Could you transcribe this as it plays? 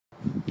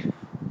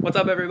What's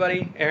up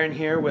everybody? Aaron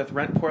here with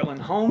Rent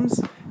Portland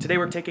Homes. Today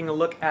we're taking a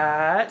look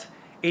at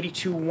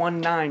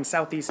 8219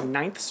 Southeast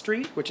 9th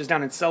Street, which is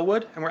down in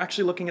Sellwood, and we're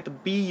actually looking at the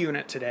B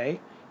unit today. You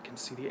can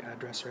see the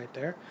address right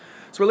there.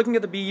 So we're looking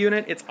at the B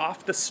unit. It's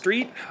off the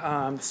street.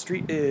 The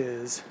street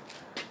is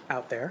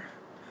out there.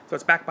 So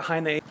it's back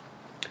behind the...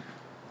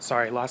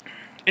 Sorry, lost...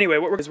 Anyway,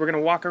 what we're going to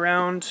walk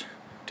around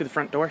to the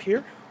front door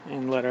here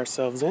and let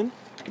ourselves in.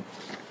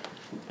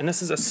 And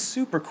this is a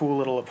super cool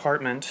little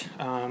apartment.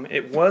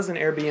 It was an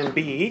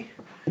Airbnb,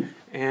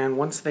 and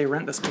once they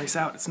rent this place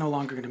out, it's no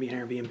longer going to be an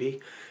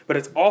Airbnb. But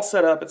it's all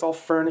set up, it's all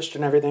furnished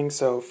and everything,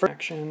 so for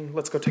action,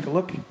 let's go take a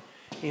look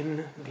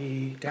in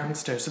the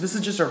downstairs. So this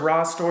is just a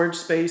raw storage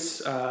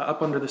space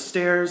up under the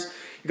stairs.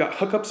 You got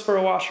hookups for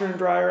a washer and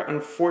dryer.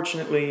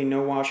 Unfortunately,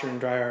 no washer and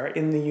dryer are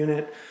in the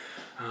unit,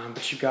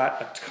 but you've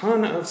got a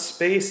ton of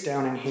space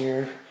down in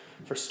here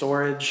for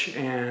storage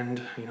and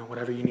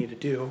whatever you need to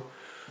do.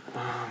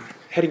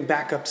 Heading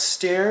back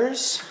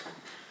upstairs.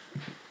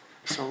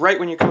 So right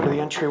when you come to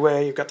the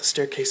entryway, you've got the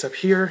staircase up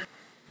here.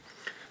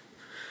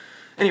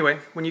 Anyway,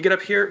 when you get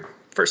up here,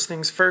 first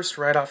things first,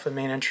 right off the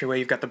main entryway,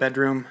 you've got the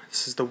bedroom.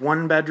 This is the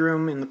one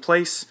bedroom in the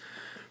place.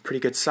 Pretty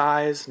good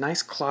size,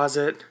 nice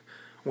closet,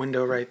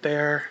 window right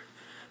there.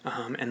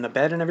 And the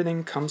bed and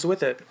everything comes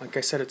with it. Like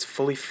I said, it's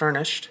fully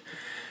furnished.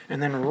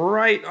 And then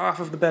right off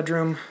of the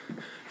bedroom,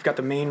 we've got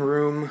the main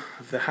room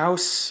of the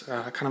house,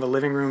 kind of a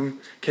living room,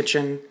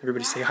 kitchen.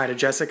 Everybody say hi to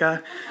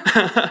Jessica.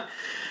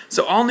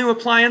 So all new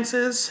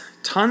appliances,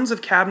 tons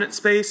of cabinet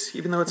space,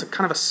 even though it's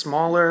kind of a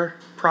smaller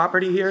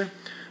property here.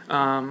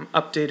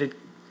 Updated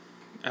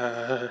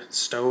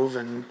stove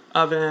and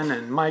oven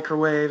and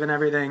microwave and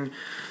everything.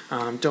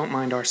 Don't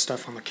mind our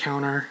stuff on the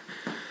counter.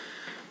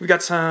 We've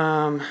got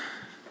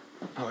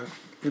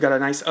we've got a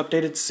nice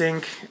updated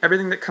sink.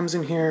 Everything that comes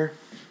in here,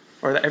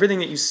 or everything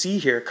that you see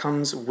here,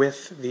 comes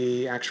with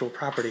the actual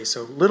property.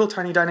 So little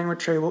tiny dining room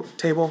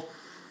table,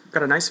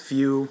 got a nice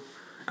view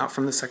out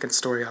from the second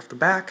story off the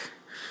back.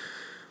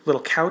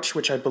 Little couch,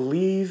 which I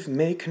believe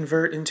may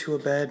convert into a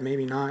bed,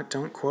 maybe not,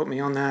 don't quote me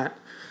on that.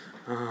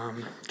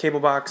 Cable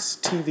box,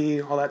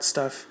 TV, all that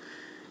stuff.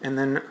 And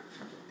then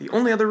the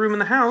only other room in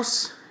the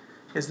house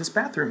is this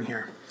bathroom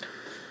here.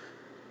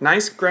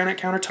 Nice granite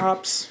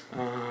countertops,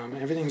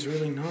 everything's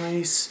really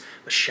nice.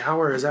 The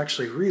shower is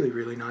actually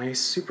really nice.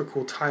 Super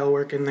cool tile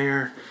work in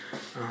there.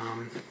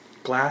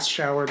 Glass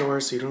shower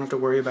doors, so you don't have to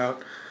worry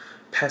about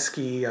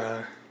pesky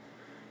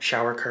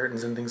shower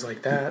curtains and things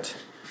like that.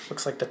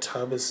 Looks like the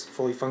tub is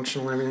fully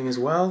functional and everything as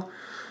well.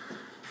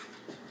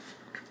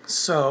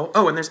 So,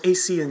 oh, and there's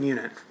AC in the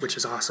unit, which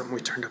is awesome.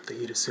 We turned up the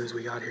heat as soon as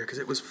we got here because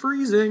it was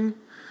freezing.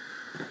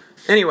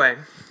 Anyway,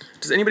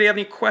 does anybody have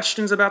any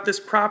questions about this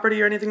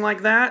property or anything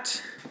like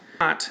that?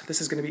 This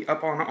is going to be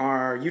up on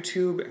our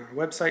YouTube and our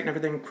website and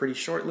everything pretty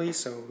shortly,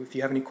 so if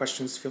you have any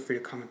questions, feel free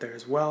to comment there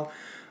as well.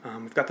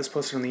 We've got this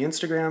posted on the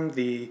Instagram.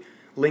 The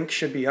link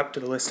should be up to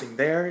the listing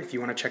there if you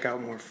want to check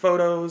out more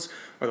photos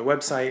or the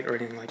website or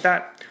anything like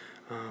that.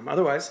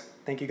 Otherwise,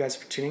 thank you guys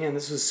for tuning in.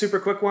 This was a super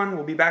quick one.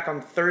 We'll be back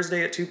on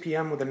Thursday at 2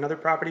 p.m. with another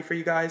property for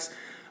you guys.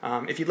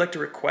 If you'd like to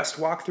request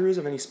walkthroughs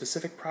of any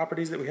specific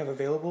properties that we have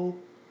available,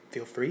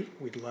 feel free.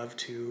 We'd love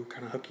to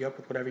kind of hook you up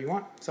with whatever you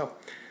want. So,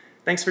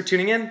 thanks for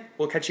tuning in.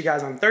 We'll catch you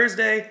guys on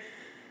Thursday.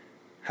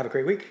 Have a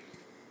great week.